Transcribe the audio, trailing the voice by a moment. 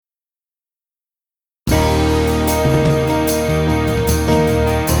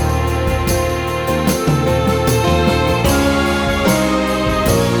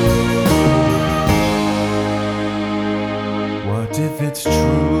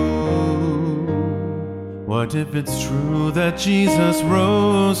What if it's true that Jesus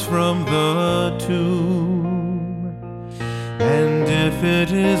rose from the tomb? And if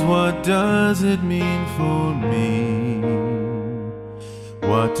it is, what does it mean for me?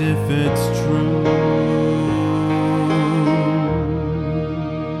 What if it's true?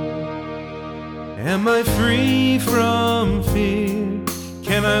 Am I free from fear?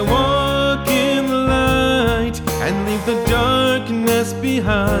 Can I walk in the light and leave the darkness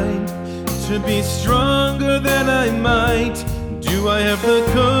behind? To be stronger than I might, do I have the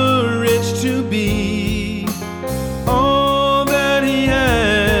courage to be all that He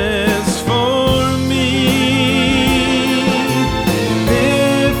has for me?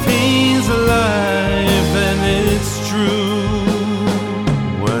 If He's alive, then it's true.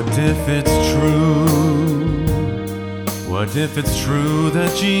 What if it's true? What if it's true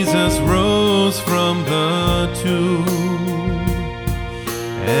that Jesus rose from the tomb?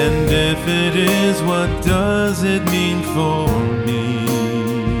 And if it is, what does it mean for me?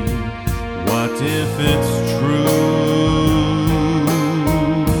 What if it's true?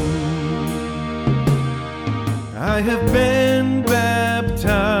 I have been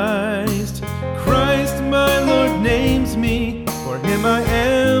baptized. Christ my Lord names me. For Him I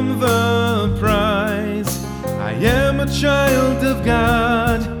am the prize. I am a child of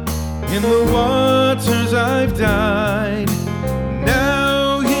God. In the waters I've died.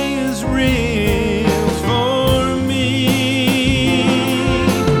 Now He is real for me.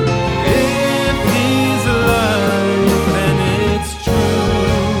 If He's alive, then it's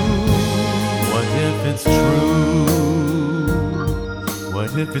true. What if it's true?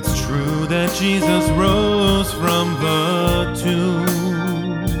 What if it's true that Jesus rose from the tomb?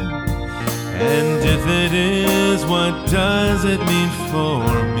 And if it is, what does it mean for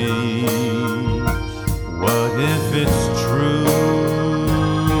me? What if it's true?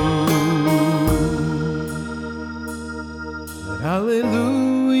 Let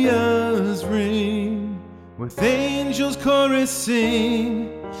hallelujahs ring, with angels chorus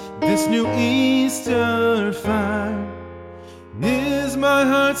sing. This new Easter fire is my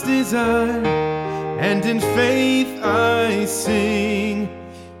heart's desire, and in faith I sing,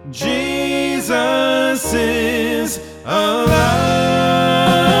 Jesus is alive.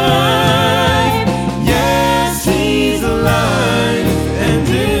 Yes, He's alive, and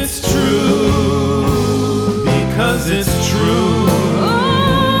it's true. Because it's true.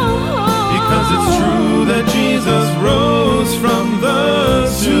 Because it's true that Jesus rose from the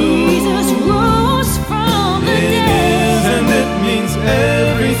tomb. Jesus rose from the dead. It is, and it means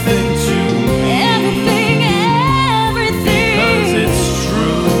everything to me. Everything. Because it's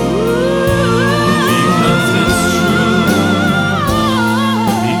true.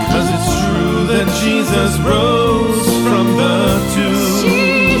 Because it's true that Jesus rose from the tomb.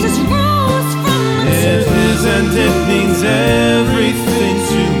 Jesus rose from the tomb. It is, and it means everything.